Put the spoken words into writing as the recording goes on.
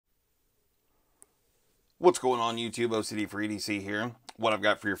What's going on YouTube? OCD for EDC here. What I've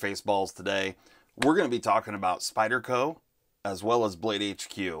got for your face balls today, we're going to be talking about Spyderco as well as Blade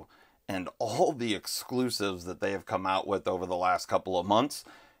HQ and all the exclusives that they have come out with over the last couple of months.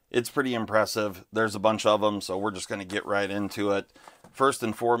 It's pretty impressive. There's a bunch of them, so we're just going to get right into it. First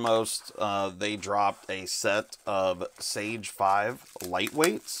and foremost, they dropped a set of Sage 5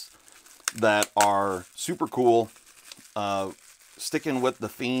 lightweights that are super cool, sticking with the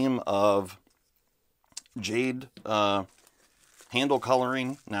theme of jade handle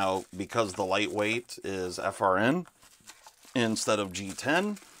coloring. Now, because the lightweight is FRN instead of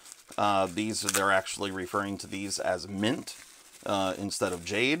G10, they're actually referring to these as mint instead of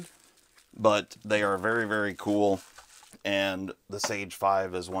jade, but they are very, very cool. And the Sage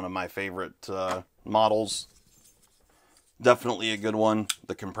 5 is one of my favorite models. Definitely a good one.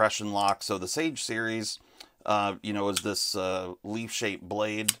 The compression lock. So the Sage series, is this leaf-shaped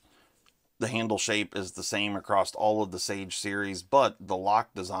blade. The handle shape is the same across all of the Sage series, but the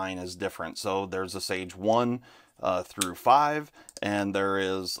lock design is different. So there's a Sage 1 through 5, and there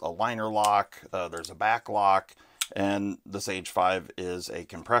is a liner lock, there's a back lock, and the Sage 5 is a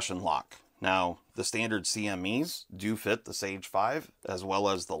compression lock. Now, the standard CMEs do fit the Sage 5 as well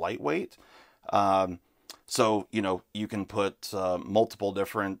as the lightweight. So, you can put multiple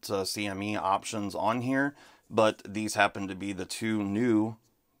different CME options on here, but these happen to be the two new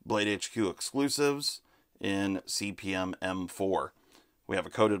Blade HQ exclusives in CPM M4. We have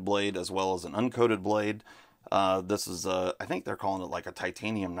a coated blade as well as an uncoated blade. This is, I think they're calling it like a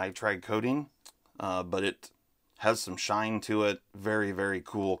titanium nitride coating, but it has some shine to it. Very, very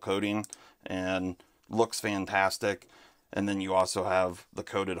cool coating and looks fantastic. And then you also have the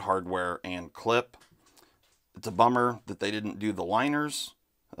coated hardware and clip. It's a bummer that they didn't do the liners,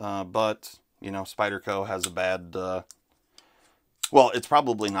 but, Spyderco has a bad... Well, it's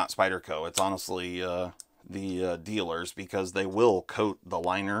probably not Spyderco. It's honestly the dealers, because they will coat the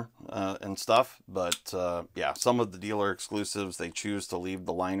liner and stuff. But, yeah, some of the dealer exclusives, they choose to leave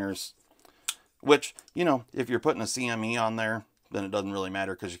the liners. Which, if you're putting a CME on there, then it doesn't really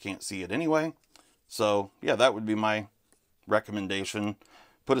matter because you can't see it anyway. So, yeah, that would be my recommendation.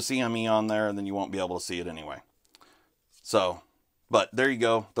 Put a CME on there, and then you won't be able to see it anyway. So, but there you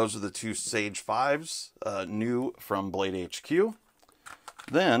go. Those are the two Sage 5s, new from Blade HQ.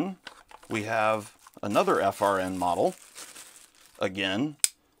 Then we have another FRN model, again,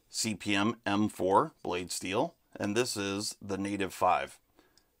 CPM M4 blade steel, and this is the Native 5.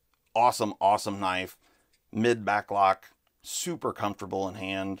 Awesome, awesome knife, mid backlock, super comfortable in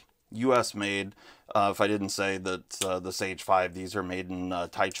hand, US made. If I didn't say that the Sage 5, these are made in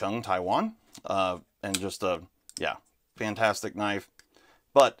Taichung, Taiwan, and just a, yeah, fantastic knife.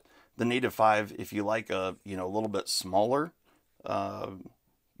 But the Native 5, if you like a, little bit smaller,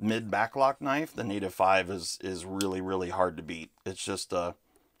 mid backlock knife, the Native 5 is really, really hard to beat. It's just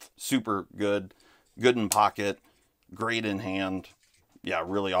super good in pocket, great in hand. Yeah,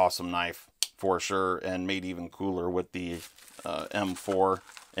 really awesome knife for sure, and made even cooler with the M4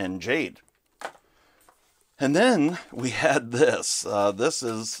 and jade. And then we had this. This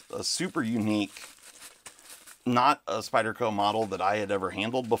is a super unique, not a Spyderco model that I had ever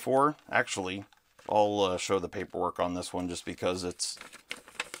handled before. Actually, I'll show the paperwork on this one just because it's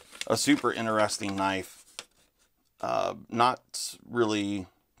a super interesting knife. Not really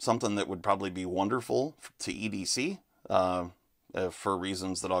something that would probably be wonderful to EDC for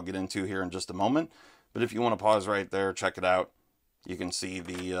reasons that I'll get into here in just a moment. But if you want to pause right there, check it out. You can see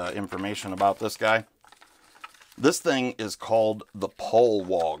the information about this guy. This thing is called the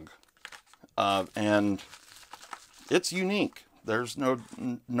Polwog, and it's unique. There's no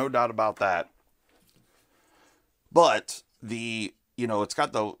doubt about that. But it's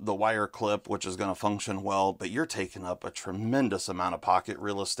got the wire clip, which is going to function well, but you're taking up a tremendous amount of pocket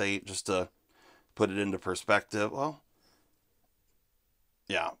real estate. Just to put it into perspective, well,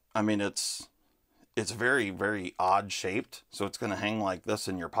 yeah, I mean, it's very, very odd shaped, so it's going to hang like this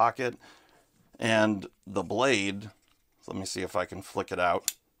in your pocket. And the blade, let me see if I can flick it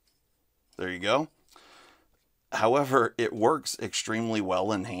out. There you go. However, it works extremely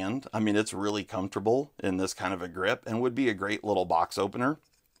well in hand. I mean, it's really comfortable in this kind of a grip and would be a great little box opener.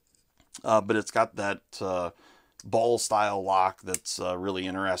 But it's got that ball style lock that's really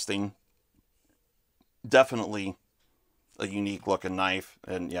interesting. Definitely a unique looking knife,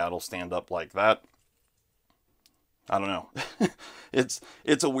 and yeah, it'll stand up like that. I don't know. It's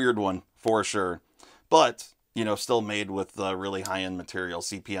a weird one for sure, but still made with really high-end material.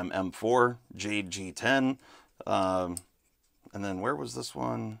 CPM M4, jade G10. And then where was this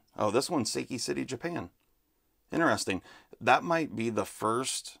one? Oh, this one's Seiki City, Japan. Interesting. That might be the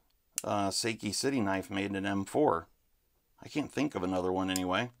first Seiki City knife made in M4. I can't think of another one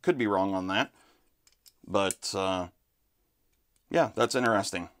anyway. Could be wrong on that. But, yeah, that's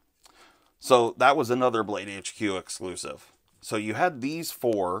interesting. So that was another Blade HQ exclusive. So you had these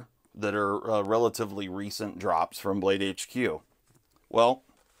 4 that are relatively recent drops from Blade HQ. Well,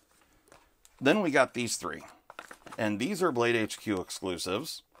 then we got these 3. And these are Blade HQ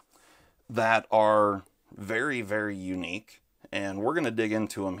exclusives that are very, very unique. And we're going to dig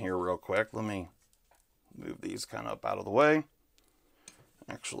into them here real quick. Let me move these kind of up out of the way.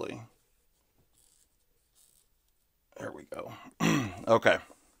 Actually, there we go. Okay.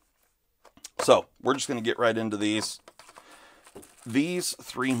 So we're just going to get right into these. These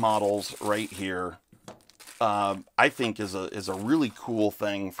 3 models right here, I think is a really cool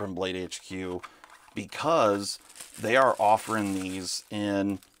thing from Blade HQ, because they are offering these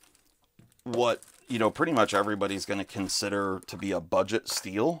in what, you know, pretty much everybody's going to consider to be a budget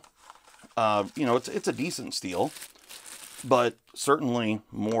steel. You know, it's a decent steel, but certainly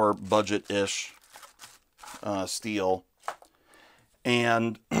more budget-ish steel.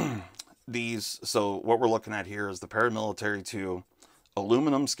 And these, so what we're looking at here is the Paramilitary 2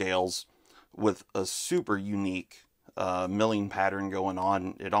 aluminum scales with a super unique milling pattern going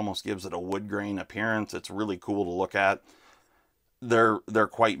on. It almost gives it a wood grain appearance. It's really cool to look at. They're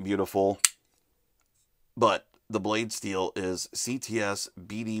quite beautiful, but the blade steel is CTS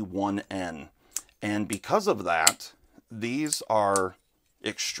BD1N, and because of that, these are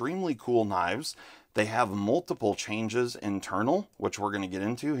extremely cool knives. They have multiple changes internal, which we're going to get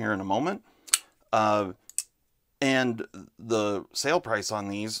into here in a moment. And the sale price on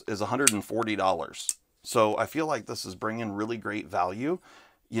these is $140. So I feel like this is bringing really great value.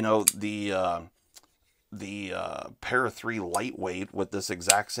 You know, the Para 3 lightweight with this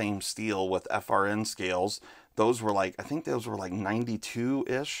exact same steel with FRN scales, those were like, I think those were like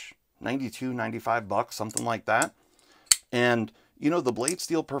 92-ish, 92, 95 bucks, something like that. And you know, the blade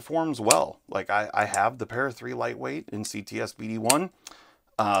steel performs well. Like I have the Para 3 lightweight in CTS BD1,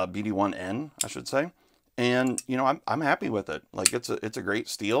 BD1N, I should say. And, you know, I'm happy with it. Like it's a great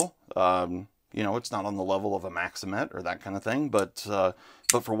steel. You know, it's not on the level of a Maximet or that kind of thing, but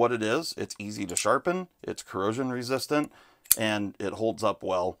for what it is, it's easy to sharpen, it's corrosion resistant, and it holds up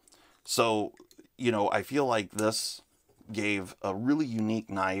well. So, you know, I feel like this gave a really unique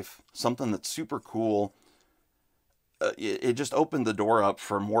knife, something that's super cool. It just opened the door up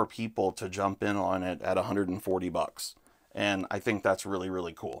for more people to jump in on it at 140 bucks. And I think that's really,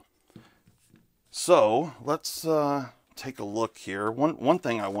 really cool. So let's take a look here. One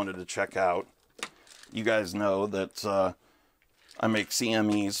thing I wanted to check out, you guys know that I make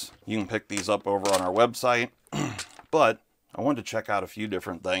CMEs. You can pick these up over on our website, but I wanted to check out a few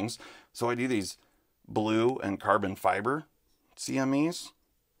different things. So I do these blue and carbon fiber CMEs.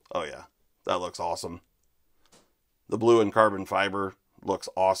 Oh yeah, that looks awesome. The blue and carbon fiber looks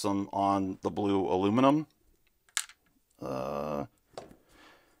awesome on the blue aluminum. And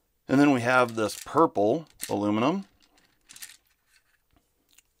then we have this purple aluminum.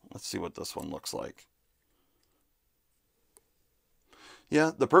 Let's see what this one looks like.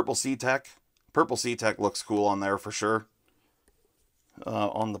 Yeah, the purple C-Tech. Purple C-Tech looks cool on there for sure.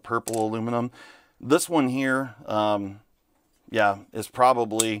 On the purple aluminum. This one here, yeah, is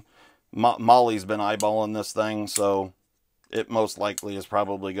probably... Molly's been eyeballing this thing, so it most likely is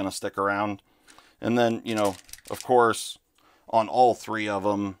probably going to stick around. And then, you know, of course, on all 3 of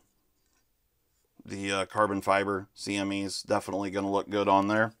them, the carbon fiber CMEs definitely going to look good on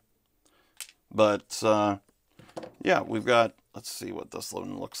there. But, yeah, we've got, let's see what this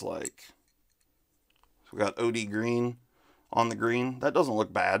one looks like. We've got OD green on the green. That doesn't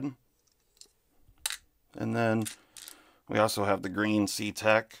look bad. And then we also have the green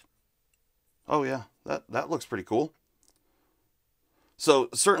C-Tech. Oh yeah, that looks pretty cool. So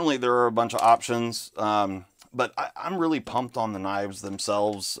certainly there are a bunch of options, but I'm really pumped on the knives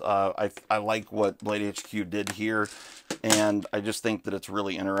themselves. I like what Blade HQ did here, and I just think that it's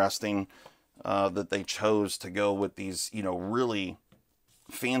really interesting that they chose to go with these, you know, really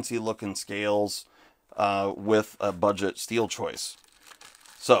fancy looking scales with a budget steel choice.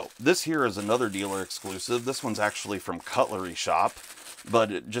 So this here is another dealer exclusive. This one's actually from Cutlery Shop,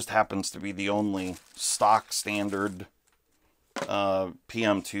 but it just happens to be the only stock standard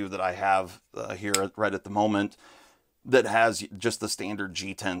PM2 that I have here right at the moment that has just the standard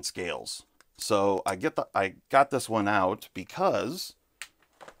G10 scales. So I got this one out because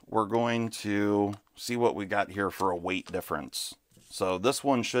we're going to see what we got here for a weight difference. So this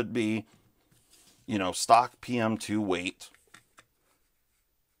one should be, you know, stock PM2 weight.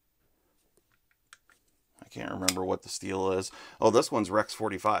 I can't remember what the steel is. Oh, this one's Rex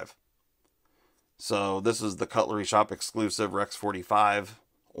 45. So this is the Cutlery Shop exclusive Rex 45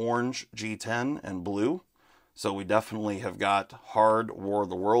 orange, G10, and blue. So we definitely have got hard War of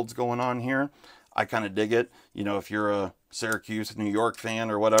the Worlds going on here. I kind of dig it. You know, if you're a Syracuse, New York fan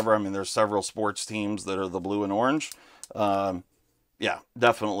or whatever, I mean, there's several sports teams that are the blue and orange. Yeah,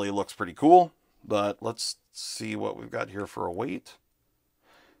 definitely looks pretty cool. But let's see what we've got here for a weight.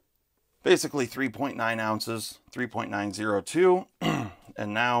 Basically 3.9 ounces, 3.902.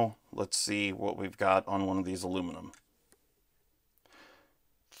 And now let's see what we've got on one of these aluminum.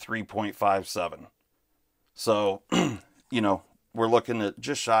 3.57. So, you know, we're looking at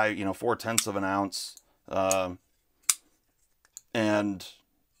just shy, you know, 0.4 of an ounce. And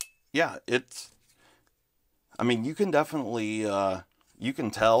yeah, it's, I mean, you can definitely, you can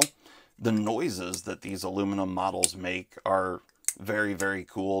tell the noises that these aluminum models make are very, very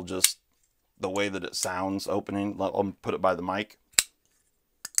cool. Just the way that it sounds opening. I'll put it by the mic.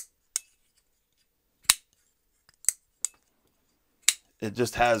 It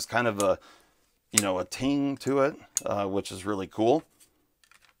just has kind of a, you know, a ting to it, which is really cool.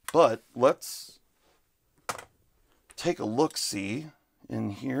 But let's take a look-see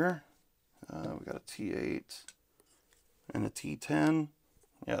in here. We got a T8 and a T10.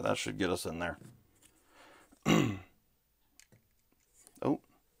 Yeah, that should get us in there. Oh,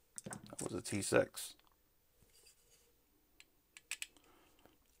 that was a T6.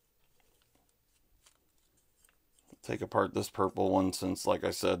 Take apart this purple one since, like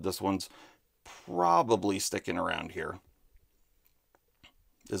I said, this one's probably sticking around here,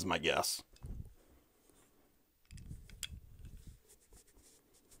 is my guess.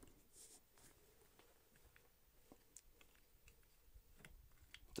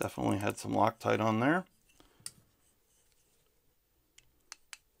 Definitely had some Loctite on there.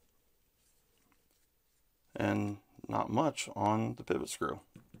 And not much on the pivot screw.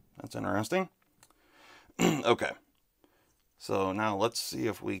 That's interesting. Okay. So now let's see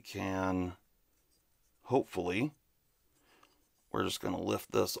if we can, hopefully, we're just going to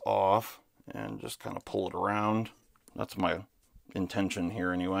lift this off and just kind of pull it around. That's my intention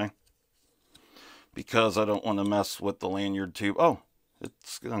here anyway. Because I don't want to mess with the lanyard tube. Oh,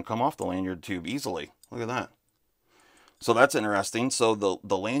 it's going to come off the lanyard tube easily. Look at that. So that's interesting. So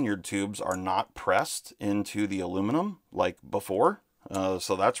the lanyard tubes are not pressed into the aluminum like before.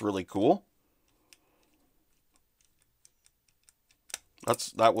 So that's really cool.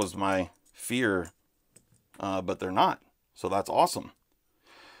 That was my fear, but they're not. So that's awesome.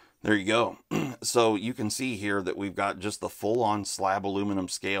 There you go. So you can see here that we've got just the full-on slab aluminum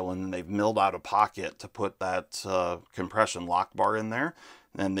scale, and then they've milled out a pocket to put that compression lock bar in there.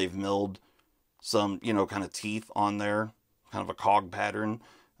 And they've milled some, you know, kind of teeth on there, kind of a cog pattern,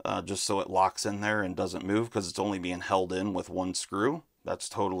 just so it locks in there and doesn't move because it's only being held in with one screw. That's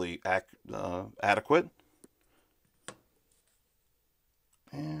totally adequate.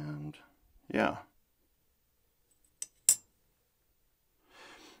 And yeah.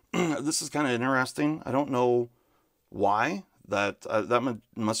 This is kind of interesting. I don't know why. That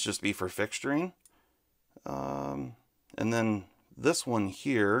must just be for fixturing. And then this one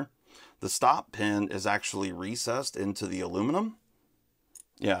here, the stop pin is actually recessed into the aluminum.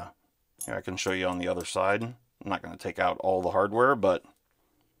 Yeah, here I can show you on the other side. I'm not going to take out all the hardware, but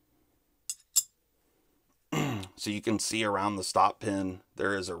so you can see around the stop pin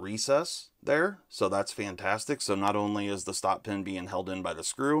there is a recess there, so that's fantastic. So not only is the stop pin being held in by the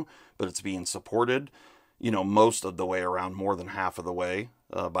screw, but it's being supported, you know, most of the way around, more than half of the way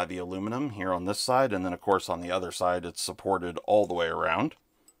by the aluminum here on this side, and then of course on the other side it's supported all the way around.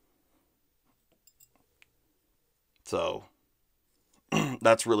 So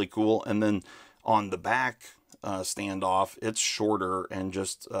that's really cool. And then on the back standoff, it's shorter and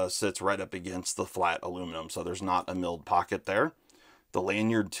just sits right up against the flat aluminum, so there's not a milled pocket there. The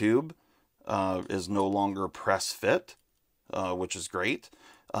lanyard tube is no longer press fit, which is great,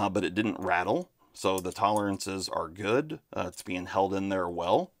 but it didn't rattle, so the tolerances are good. It's being held in there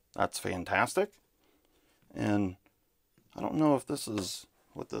well. That's fantastic. And I don't know if this is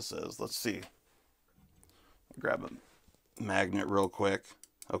what this is. Let's see. Grab a magnet real quick.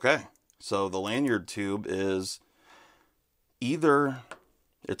 Okay, so the lanyard tube is either,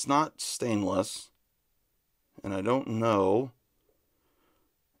 it's not stainless, and I don't know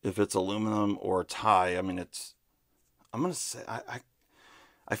if it's aluminum or tie. I mean, it's, I'm gonna say,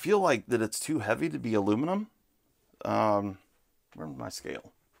 I feel like that it's too heavy to be aluminum. Where's my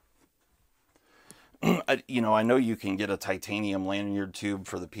scale? You know, I know you can get a titanium lanyard tube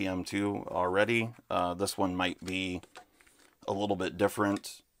for the PM2 already. This one might be a little bit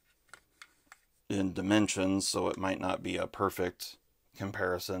different in dimensions, so it might not be a perfect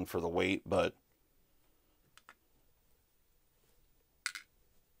comparison for the weight, but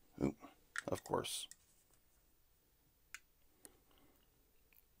of course.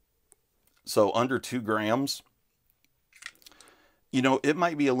 So under 2 grams. You know, it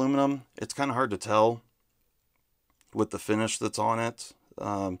might be aluminum. It's kind of hard to tell with the finish that's on it.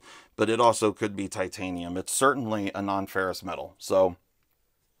 But it also could be titanium. It's certainly a non-ferrous metal. So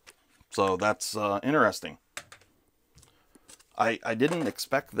that's interesting. I didn't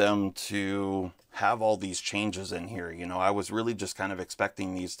expect them to have all these changes in here. You know, I was really just kind of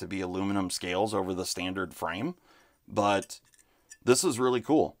expecting these to be aluminum scales over the standard frame. But this is really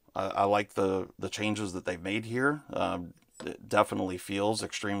cool. I like the changes that they've made here. It definitely feels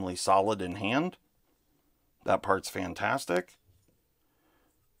extremely solid in hand. That part's fantastic.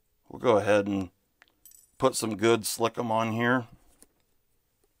 We'll go ahead and put some good slickum on here.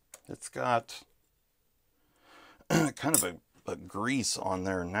 It's got kind of a grease on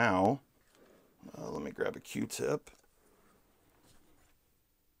there now. Let me grab a Q-tip.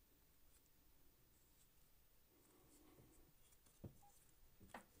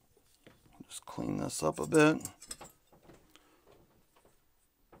 Just clean this up a bit.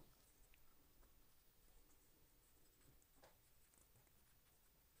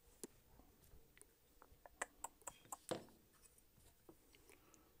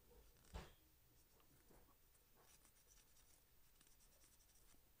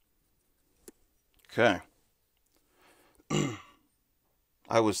 Okay.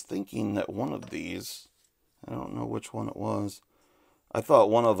 I was thinking that one of these, I don't know which one it was. I thought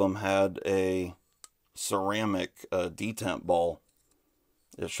one of them had a ceramic detent ball.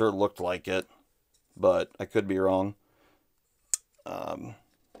 It sure looked like it, but I could be wrong.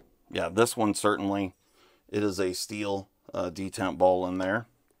 Yeah, this one certainly, it is a steel detent ball in there,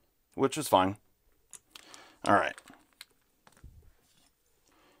 which is fine. All right.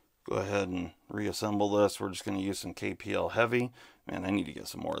 Go ahead and reassemble this. We're just going to use some KPL heavy. Man, I need to get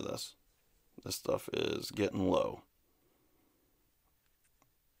some more of this. This stuff is getting low.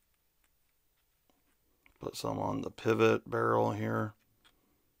 Put some on the pivot barrel here.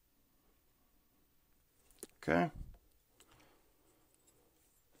 Okay.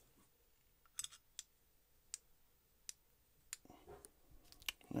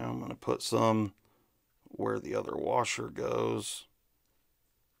 Now I'm going to put some where the other washer goes.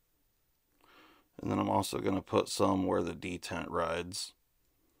 And then I'm also going to put some where the detent rides.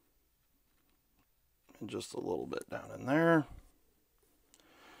 And just a little bit down in there.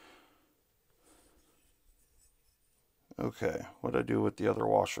 Okay, what did I do with the other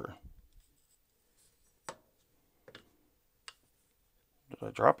washer? Did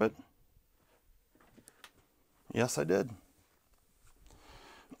I drop it? Yes, I did.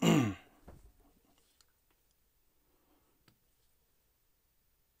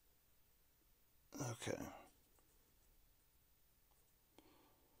 Okay.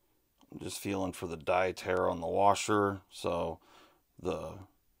 I'm just feeling for the die tear on the washer. So I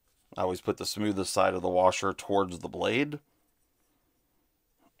always put the smoothest side of the washer towards the blade.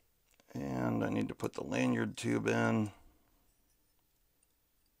 And I need to put the lanyard tube in.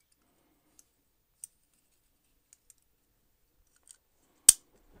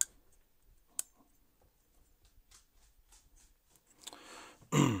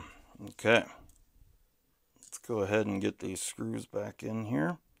 Okay. Go ahead and get these screws back in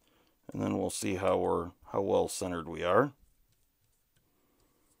here, and then we'll see how well centered we are.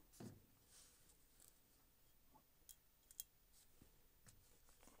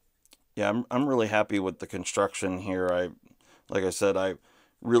 Yeah, I'm really happy with the construction here. Like I said, I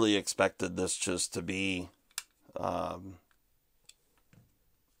really expected this just to be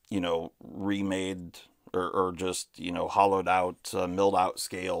you know, remade or just, you know, hollowed out, milled out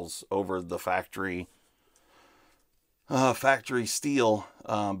scales over the factory steel,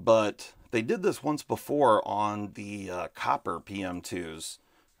 but they did this once before on the copper PM2s.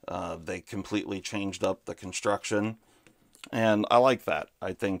 They completely changed up the construction, and I like that.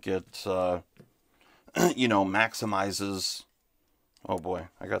 I think it, you know, maximizes... Oh boy,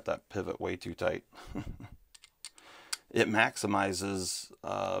 I got that pivot way too tight. It maximizes,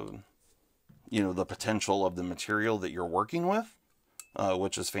 you know, the potential of the material that you're working with,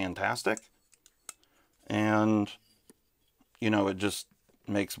 which is fantastic. And you know, it just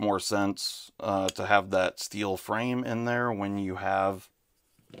makes more sense to have that steel frame in there when you have...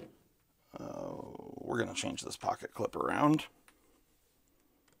 we're going to change this pocket clip around.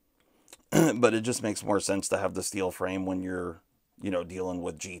 But it just makes more sense to have the steel frame when you're, you know, dealing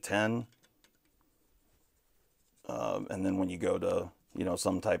with G10. And then when you go to, you know,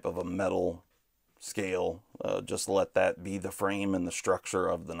 some type of a metal scale, just let that be the frame and the structure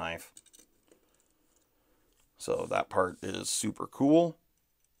of the knife. So that part is super cool.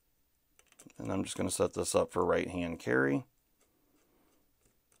 And I'm just going to set this up for right hand carry,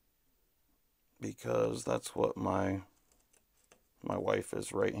 because that's what my wife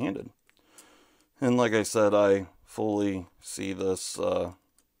is right-handed. And like I said, I fully see this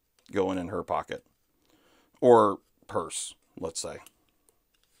going in her pocket. Or purse, let's say.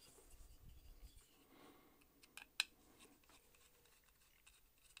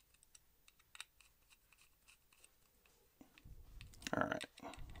 Alright,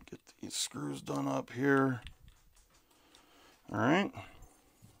 get these screws done up here. Alright,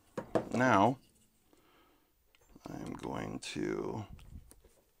 now I'm going to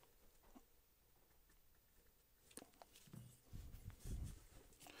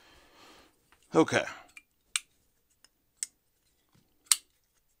okay.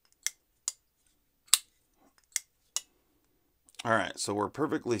 Alright, so we're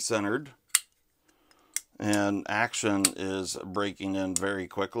perfectly centered, and action is breaking in very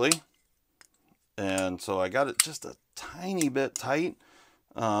quickly. And so I got it just a tiny bit tight,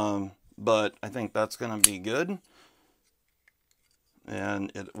 but I think that's going to be good.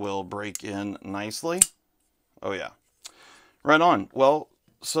 And it will break in nicely. Oh yeah, right on. Well,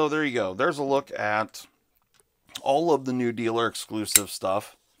 so there you go. There's a look at all of the new dealer exclusive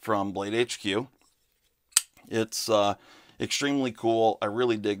stuff from Blade HQ. It's extremely cool. I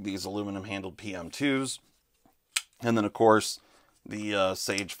really dig these aluminum handled PM2s. And then of course the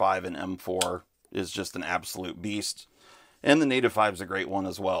Sage 5 and M4 is just an absolute beast. And the Native 5 is a great one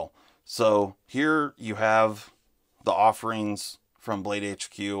as well. So here you have the offerings from Blade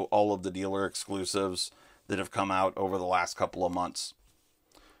HQ, all of the dealer exclusives that have come out over the last couple of months.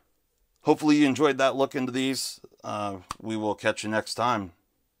 Hopefully you enjoyed that look into these. We will catch you next time.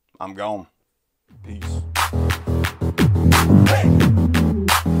 I'm gone. Peace.